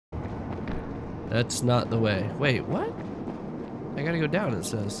That's not the way. Wait, what? I gotta go down, it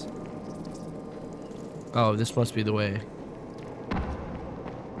says. Oh, this must be the way.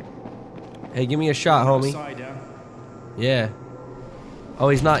 Hey, give me a shot, homie. Yeah. Oh,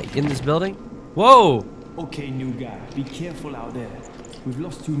 he's not in this building? Whoa! Okay, new guy. Be careful out there. We've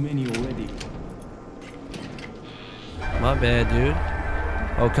lost too many already. My bad, dude.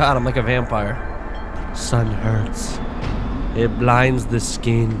 Oh god, I'm like a vampire. Sun hurts. It blinds the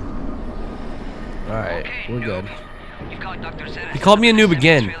skin. Alright, we're good. He called me a noob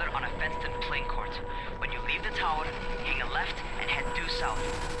again.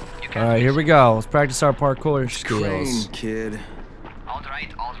 Alright, here we go. Let's practice our parkour skills. Crane, kid.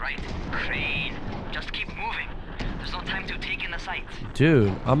 Alright. Crane. Just keep moving. There's no time to take in the sights.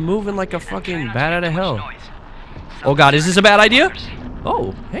 Dude, I'm moving like a fucking bat out of hell. Oh god, is this a bad idea?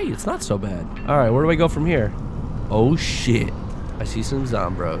 Oh, hey, it's not so bad. Alright, where do I go from here? Oh shit. I see some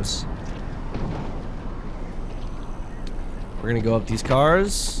Zombros. We're gonna go up these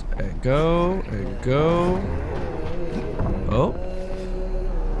cars. And go, and go. Oh.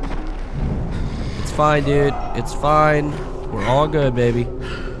 It's fine, dude. It's fine. We're all good, baby.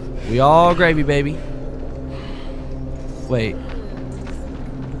 We all gravy, baby. Wait.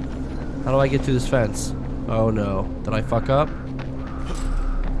 How do I get through this fence? Oh no. Did I fuck up?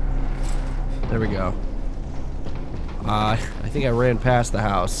 There we go. I think I ran past the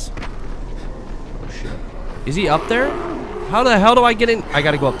house. Oh shit. Is he up there? How the hell do I get in? I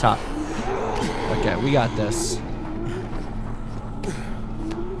gotta go up top. Okay, we got this.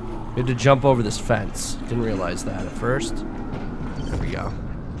 We had to jump over this fence. Didn't realize that at first. There we go.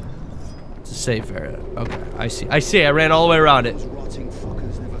 It's a safe area. Okay, I see. I see. I ran all the way around it. Rotting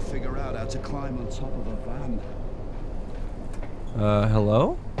fuckers never figure out how to climb on top of a van.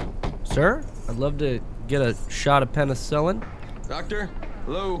 Hello? Sir? I'd love to get a shot of penicillin. Doctor?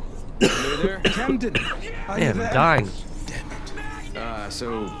 Hello? You there? Camden, are you Man, there? I'm dying. Damn it.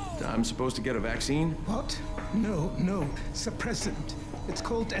 So I'm supposed to get a vaccine? What? No. Suppressant. It's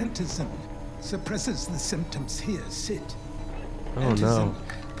called antizin. Suppresses the symptoms. Here, sit. Oh Antizin no.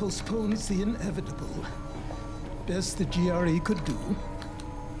 postpones the inevitable. Best the GRE could do.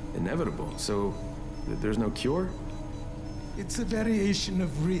 Inevitable. So there's no cure? It's a variation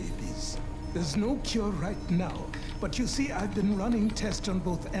of rabies. There's no cure right now. But you see, I've been running tests on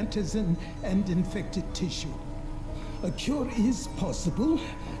both antizin and infected tissue. A cure is possible.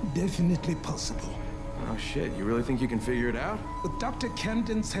 Definitely possible. Oh shit, you really think you can figure it out? With Dr.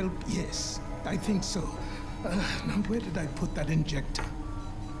 Camden's help, yes. I think so. Now where did I put that injector?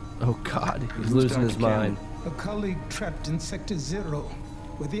 Oh god, he's Who's losing his Dr. Camden? mind. A colleague trapped in Sector Zero,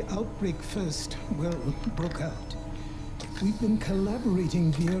 where the outbreak first, well, broke out. We've been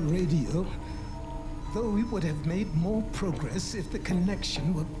collaborating via radio, though we would have made more progress if the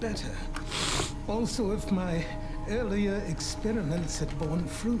connection were better. Also, if my earlier experiments had borne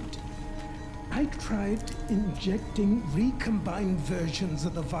fruit. I tried injecting recombined versions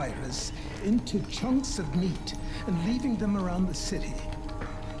of the virus into chunks of meat and leaving them around the city,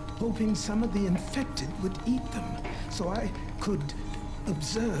 hoping some of the infected would eat them so I could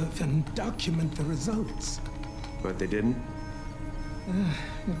observe and document the results. But they didn't?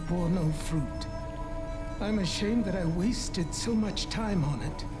 It bore no fruit. I'm ashamed that I wasted so much time on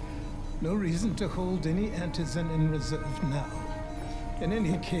it. No reason to hold any antizin in reserve now. In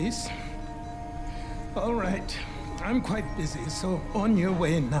any case, all right. I'm quite busy, so on your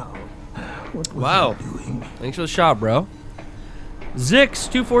way now. What was I doing? Thanks for the shot, bro.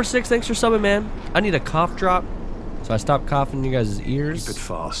 Zix246, thanks for subbing, man. I need a cough drop, so I stopped coughing in you guys' ears. Keep it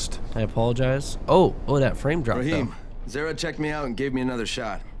fast. I apologize. Oh, that frame dropped, Raheem, Zara checked me out and gave me another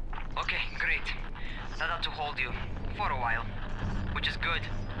shot. Okay, great. That ought to hold you for a while, which is good,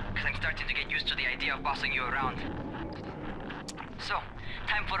 because I'm starting to get used to the idea of bossing you around. So,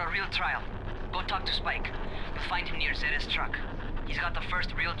 time for a real trial. Go talk to Spike. You'll find him near Zera's truck. He's got the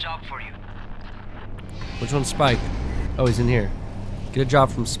first real job for you. Which one's Spike? Oh, he's in here. Get a job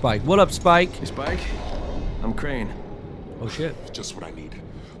from Spike. What up, Spike? Hey, Spike. I'm Crane. Oh, shit. Just what I need.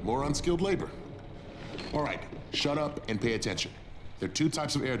 More unskilled labor. All right, shut up and pay attention. There are two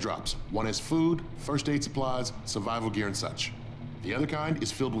types of airdrops. One is food, first aid supplies, survival gear, and such. The other kind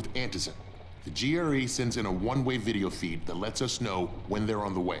is filled with antizin. The GRE sends in a one-way video feed that lets us know when they're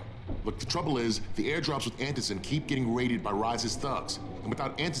on the way. Look, the trouble is, the airdrops with antizin keep getting raided by Rise's thugs. And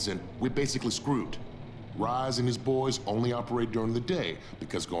without antizin, we're basically screwed. Rise and his boys only operate during the day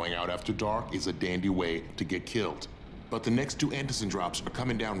because going out after dark is a dandy way to get killed. But the next two antizin drops are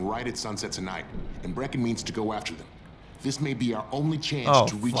coming down right at sunset tonight, and Brecken means to go after them. This may be our only chance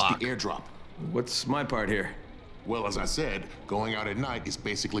to reach the airdrop. What's my part here? Well, as I said, going out at night is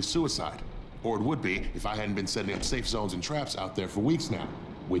basically suicide. Or it would be if I hadn't been setting up safe zones and traps out there for weeks now,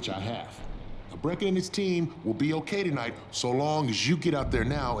 which I have. Now, Brecken and his team will be okay tonight so long as you get out there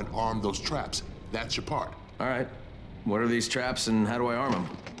now and arm those traps. That's your part. All right. What are these traps and how do I arm them?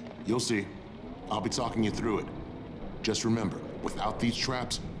 You'll see. I'll be talking you through it. Just remember, without these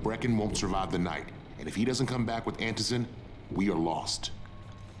traps, Brecken won't survive the night. And if he doesn't come back with Antizin, we are lost.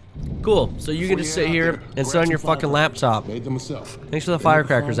 Cool. So you get to sit here and sit on your fucking laptop. Made them myself. Thanks for the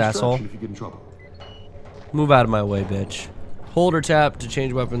firecrackers, asshole. If you get in trouble. Move out of my way, bitch. Hold or tap to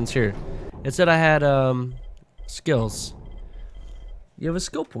change weapons here. It said I had, skills. You have a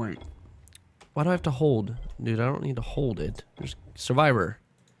skill point. Why do I have to hold? Dude, I don't need to hold it. There's Survivor.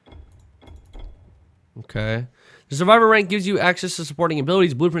 Okay. The Survivor rank gives you access to supporting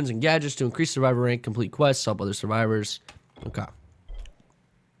abilities, blueprints, and gadgets to increase Survivor rank, complete quests, help other survivors. Okay.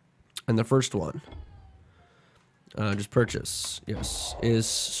 And the first one, just purchase, yes, is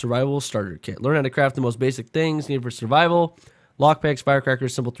Survival Starter Kit. Learn how to craft the most basic things needed for survival. Lockpicks,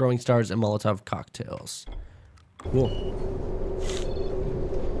 firecrackers, simple throwing stars, and Molotov cocktails. Cool.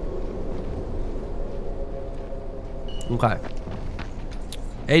 Okay.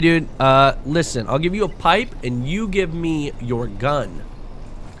 Hey, dude, listen, I'll give you a pipe, and you give me your gun.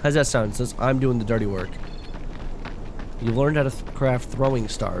 How's that sound? Since I'm doing the dirty work. You learned how to craft throwing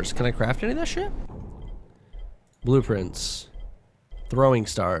stars. Can I craft any of that shit? Blueprints. Throwing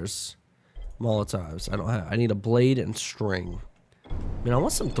stars. Molotovs. I don't have. I need a blade and string. Man, I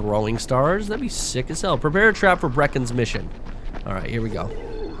want some throwing stars. That'd be sick as hell. Prepare a trap for Brecken's mission. Alright, here we go.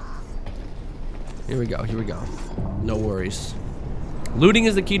 Here we go. Here we go. No worries. Looting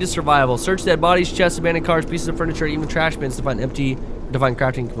is the key to survival. Search dead bodies, chests, abandoned cars, pieces of furniture, even trash bins to find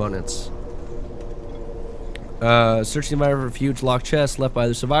crafting components. Search the environment for huge locked chests left by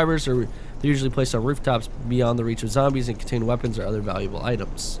other survivors, or they're usually placed on rooftops beyond the reach of zombies and contain weapons or other valuable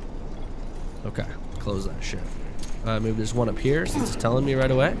items. Okay, close that shit. Maybe there's one up here since it's telling me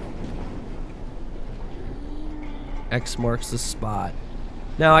right away. X marks the spot.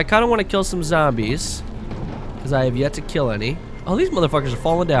 Now, I kind of want to kill some zombies, because I have yet to kill any. Oh, these motherfuckers are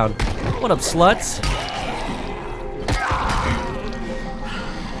falling down. What up, sluts?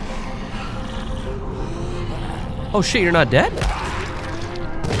 Oh shit, you're not dead?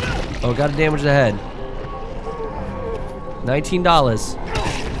 Oh, gotta damage the head. $19.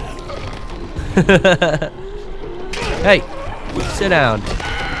 Hey, sit down.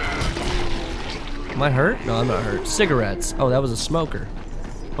 Am I hurt? No, I'm not hurt. Cigarettes. Oh, that was a smoker.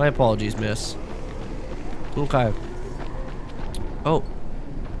 My apologies, miss. Okay. Oh.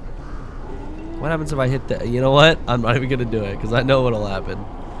 What happens if I hit that? You know what? I'm not even gonna do it, because I know what'll happen.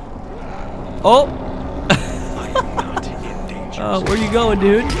 Oh! Where you going,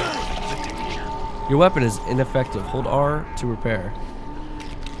 dude? Your weapon is ineffective. Hold R to repair.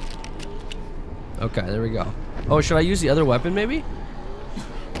 Okay, there we go. Oh, should I use the other weapon, maybe?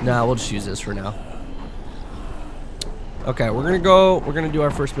 Nah, we'll just use this for now. Okay, we're gonna do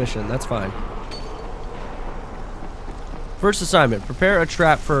our first mission. That's fine. First assignment, prepare a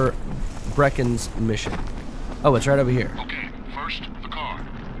trap for Brecken's mission. Oh, it's right over here. Okay, first, the car.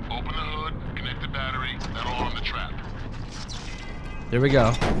 Open the hood, connect the battery, that'll arm the trap. There we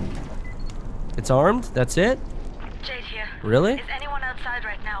go. It's armed? That's it? Jade here. Really? Is anyone outside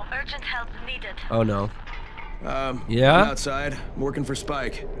right now? Urgent help needed. Oh no. Yeah? I'm outside. I'm working for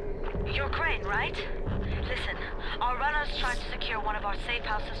Spike. You're Crane, right? Listen, our runner's trying to secure one of our safe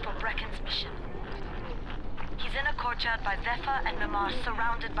houses for Brecken's mission. He's in a courtyard by Zephyr and Mimar,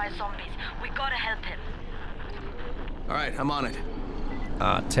 surrounded by zombies. We gotta help him. Alright, I'm on it.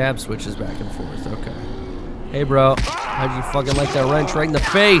 Tab switches back and forth. Okay. Hey, bro. How'd you fucking like that wrench right in the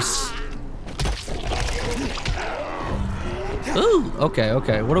face? Ooh, okay,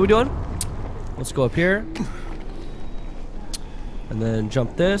 okay. What are we doing? Let's go up here. And then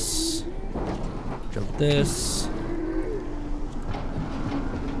jump this. Jump this.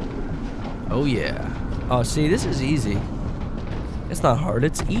 Oh, yeah. Oh, see, this is easy. It's not hard,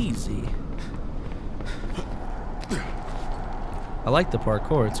 it's easy. I like the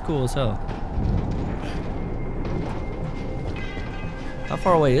parkour, it's cool as hell. How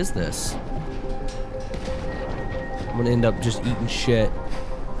far away is this? I'm gonna end up just eating shit.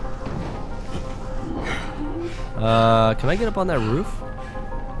 Can I get up on that roof?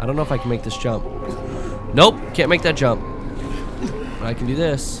 I don't know if I can make this jump. Nope, can't make that jump. But I can do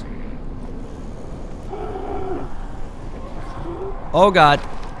this. Oh god.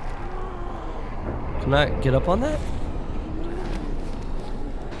 Can I get up on that?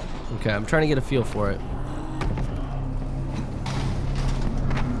 Okay, I'm trying to get a feel for it.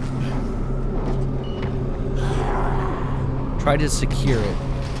 Try to secure it.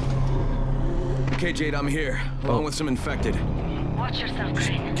 Okay, Jade, I'm here, along with some infected. Watch yourself,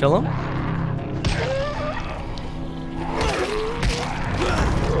 Crane. Kill him?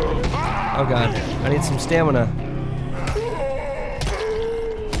 Oh god, I need some stamina.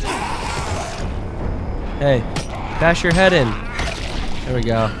 Hey, bash your head in. There we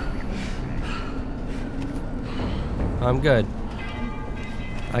go. I'm good.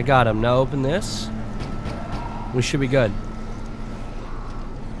 I got him. Now open this. We should be good.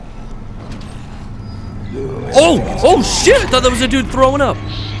 Oh! Oh shit! I thought that was a dude throwing up.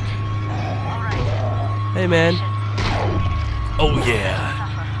 Hey man. Oh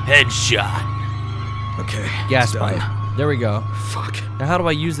yeah. Headshot. Okay. Gas pipe. There we go. Fuck. Now how do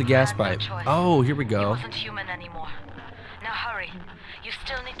I use the gas pipe? Oh, here we He go. wasn't human anymore. Now hurry. You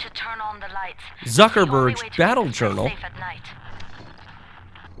still need to turn on the lights. Zuckerberg's battle Stay journal. safe at night.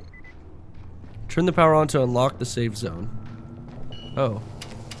 Turn the power on to unlock the safe zone. Oh.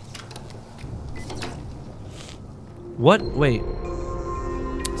 What? Wait.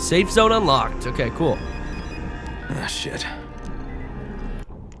 Safe zone unlocked. Okay, cool. Ah, shit.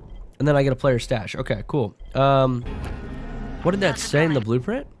 And then I get a player stash. Okay, cool. What did that say in the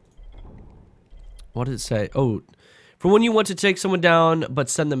blueprint? What did it say? Oh, for when you want to take someone down but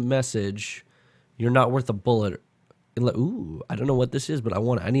send them a message, you're not worth a bullet. Ooh, I don't know what this is, but I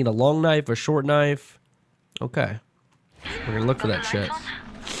want it. I need a long knife, a short knife. Okay. We're gonna look for that shit.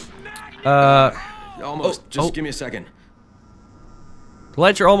 Almost. Just give me a second. The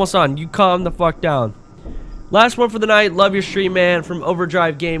lights are almost on. You calm the fuck down. Last one for the night. Love your stream, man. From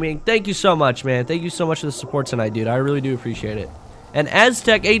Overdrive Gaming. Thank you so much, man. Thank you so much for the support tonight, dude. I really do appreciate it. And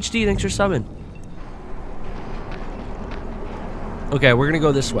Aztec HD, thanks for subbing. Okay, we're gonna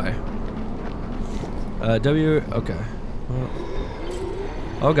go this way. Okay.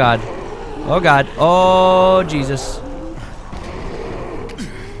 Oh god. Oh god. Oh Jesus.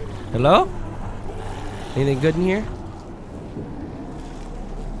 Hello? Anything good in here?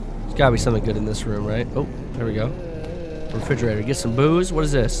 There's gotta be something good in this room, right? Oh, there we go. Refrigerator. Get some booze. What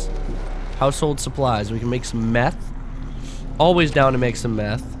is this? Household supplies. We can make some meth. Always down to make some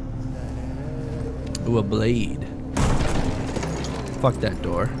meth. Ooh, a blade. Fuck that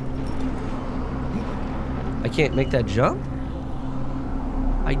door. I can't make that jump?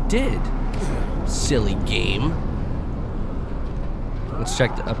 I did. Silly game. Let's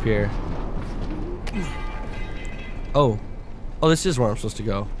check up here. Oh. Oh, this is where I'm supposed to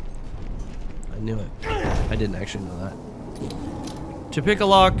go. I knew it. I didn't actually know that. To pick a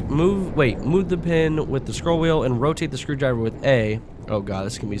lock, move the pin with the scroll wheel and rotate the screwdriver with A. Oh god,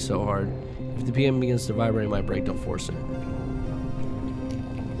 this can be so hard. If the PM begins to vibrate, it might break. Don't force it.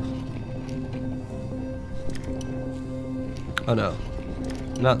 Oh no.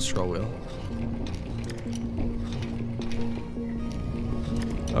 Not scroll wheel.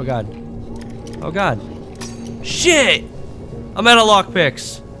 Oh god. Oh god. Shit! I'm out of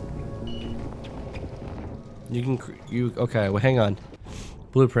lockpicks. Okay, well hang on.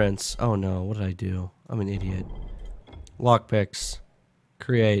 Blueprints. Oh no, what did I do? I'm an idiot. Lockpicks.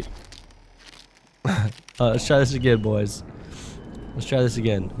 Create. Let's try this again, boys. Let's try this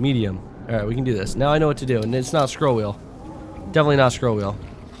again. Medium. Alright, we can do this. Now I know what to do, and it's not scroll wheel. Definitely not scroll wheel.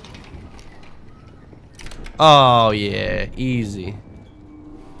 Oh yeah, easy.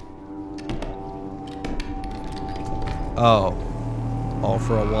 Oh. All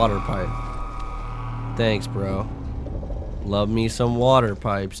for a water pipe. Thanks, bro. Love me some water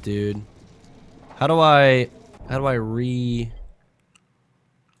pipes, dude. How do I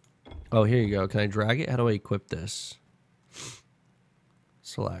Oh, here you go. Can I drag it? How do I equip this?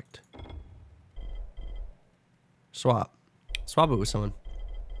 Select. Swap. Swap it with someone.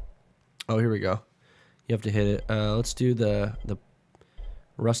 Oh, here we go. You have to hit it. Let's do the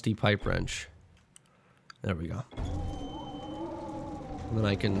rusty pipe wrench. There we go. And then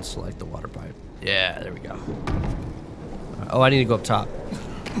I can select the water pipe. Yeah, there we go. Oh, I need to go up top.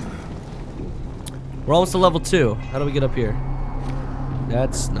 We're almost to level 2. How do we get up here?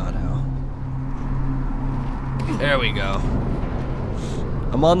 That's not how. There we go.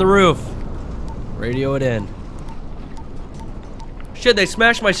 I'm on the roof. Radio it in. Shit, they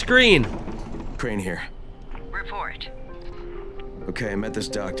smashed my screen. Crane here. Report. Okay, I met this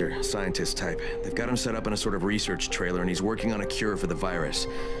doctor, scientist type. They've got him set up in a sort of research trailer, and he's working on a cure for the virus.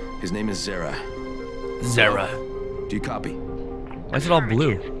 His name is Zera. Zera. Do you copy? Why is it all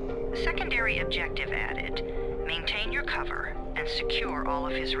blue? Secondary objective added. Maintain your cover and secure all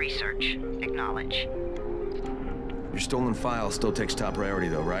of his research. Acknowledge. Your stolen file still takes top priority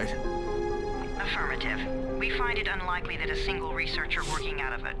though, right? Affirmative. We find it unlikely that a single researcher working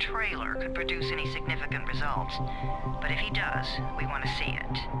out of a trailer could produce any significant results. But if he does, we want to see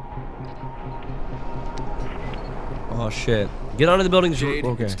it. Oh shit. Get onto the building. Jade,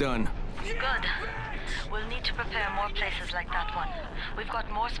 Okay. it's done. Good. We'll need to prepare more places like that one. We've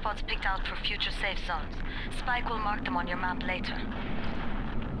got more spots picked out for future safe zones. Spike will mark them on your map later.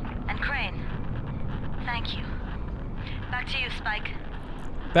 And Crane, thank you. Back to you, Spike.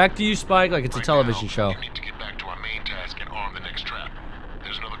 Back to you, Spike, like it's a Right television now, show. We need to get back to our main task and arm the next trap.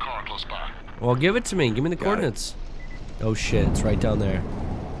 There's another car close by. Well, give it to me. Give me the Got it. coordinates. Oh shit, it's right down there.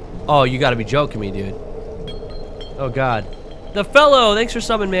 Oh, you gotta be joking me, dude. Oh god. The fellow! Thanks for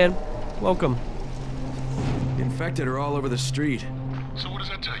subbing, man. Welcome. The infected are all over the street. So what does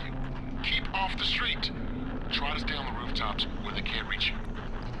that tell you? Keep off the street. Try to stay on the rooftops where they can't reach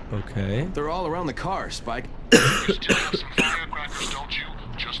you. Okay. They're all around the car, Spike. You still have some firecrackers, don't you?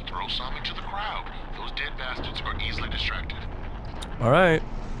 Just throw some into the crowd. Those dead bastards are easily distracted. Alright.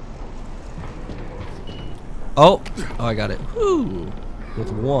 Oh! Oh, I got it. Woo!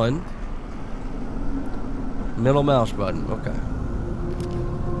 With one. Middle mouse button. Okay.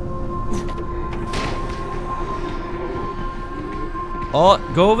 Oh,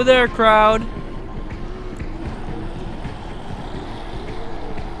 go over there, crowd.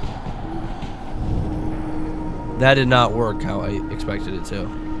 That did not work how I expected it to.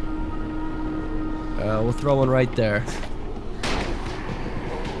 We'll throw one right there.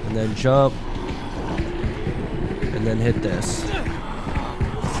 And then jump. And then hit this.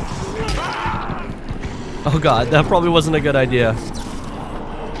 Oh god, that probably wasn't a good idea.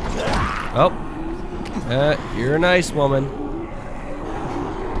 Oh. You're a nice woman.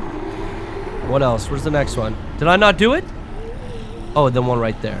 What else? Where's the next one? Did I not do it? Oh, then one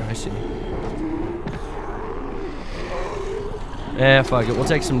right there. I see. Fuck it. We'll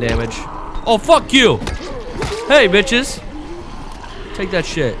take some damage. Oh, fuck you! Hey, bitches! Take that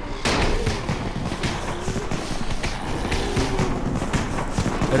shit.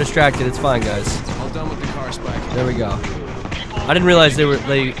 They're distracted. It's fine, guys. All done with the car, Spike. There we go. I didn't realize they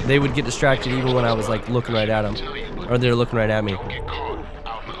would get distracted even when I was like looking right at them, or they're looking right at me. Don't get caught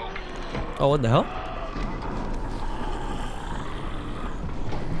out in the open. Oh, what the hell?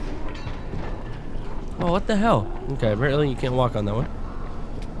 Oh, what the hell? Okay, apparently you can't walk on that one.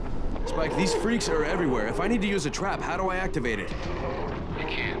 Spike, these freaks are everywhere. If I need to use a trap, how do I activate it? You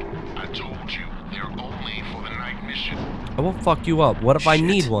can't. I told you, they're only for the night mission. I won't fuck you up. What if I Shit.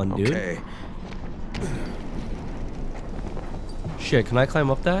 need one, dude? Okay. Shit, can I climb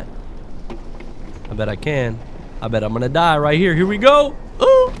up that? I bet I can. I bet I'm gonna die right here. Here we go.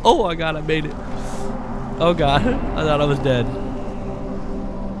 Oh my god, I made it. Oh god, I thought I was dead.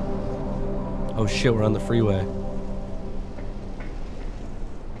 Oh shit, we're on the freeway.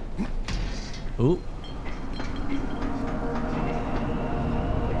 Ooh.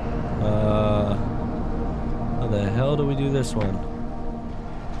 How the hell do we do this one?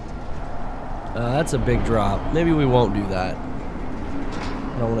 That's a big drop. Maybe we won't do that.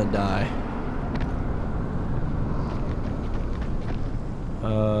 I don't want to die.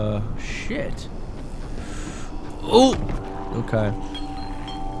 Shit. Oh! Okay.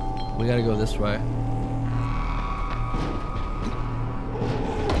 We gotta go this way.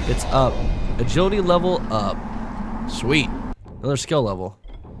 It's up. Agility level up. Sweet. Another skill level.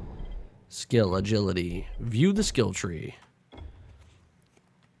 Skill, agility. View the skill tree.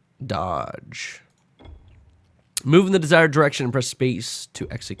 Dodge. Move in the desired direction and press space to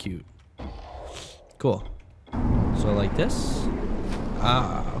execute. Cool. So like this.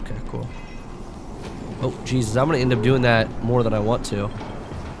 Ah, okay, cool. Oh, Jesus, I'm gonna end up doing that more than I want to.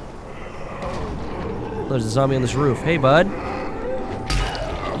 There's a zombie on this roof. Hey, bud.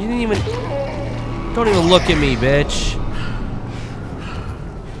 You didn't even... Don't even look at me, bitch.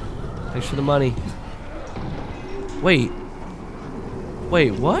 Thanks for the money. Wait.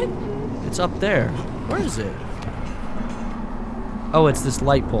 Wait, what? It's up there. Where is it? Oh, it's this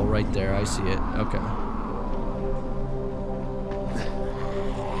light pole right there. I see it. Okay.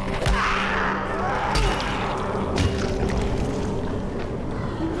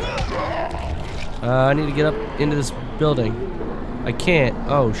 I need to get up into this building. I can't.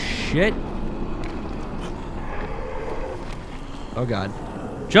 Oh, shit. Oh, God.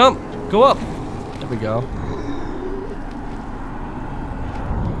 Jump! Go up! There we go.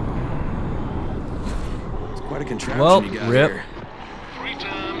 It's quite a contraption Well, you got rip. here. 3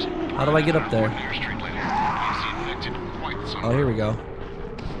 times. How do I get up there? Ordinary street lighting. Can't see infected quite the Oh, here we go.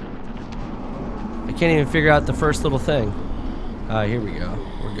 I can't even figure out the first little thing. Ah, here we go.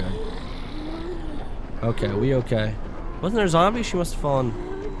 We're good. Okay, we okay. Wasn't there a zombie? She must have fallen.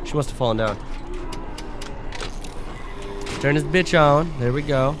 She must have fallen down. turn this bitch on. There we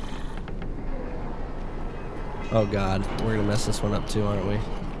go. Oh god, we're gonna mess this one up too, aren't we?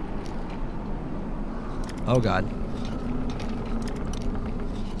 Oh god.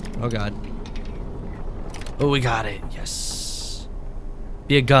 Oh god. Oh, we got it. Yes.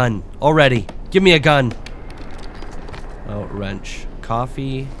 Be a gun. Already. Give me a gun. Oh, wrench.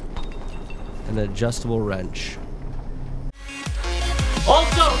 Coffee. An adjustable wrench.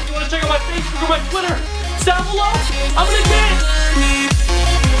 Also, if you want to check out my Facebook or my Twitter, it's down below. I'm gonna get it.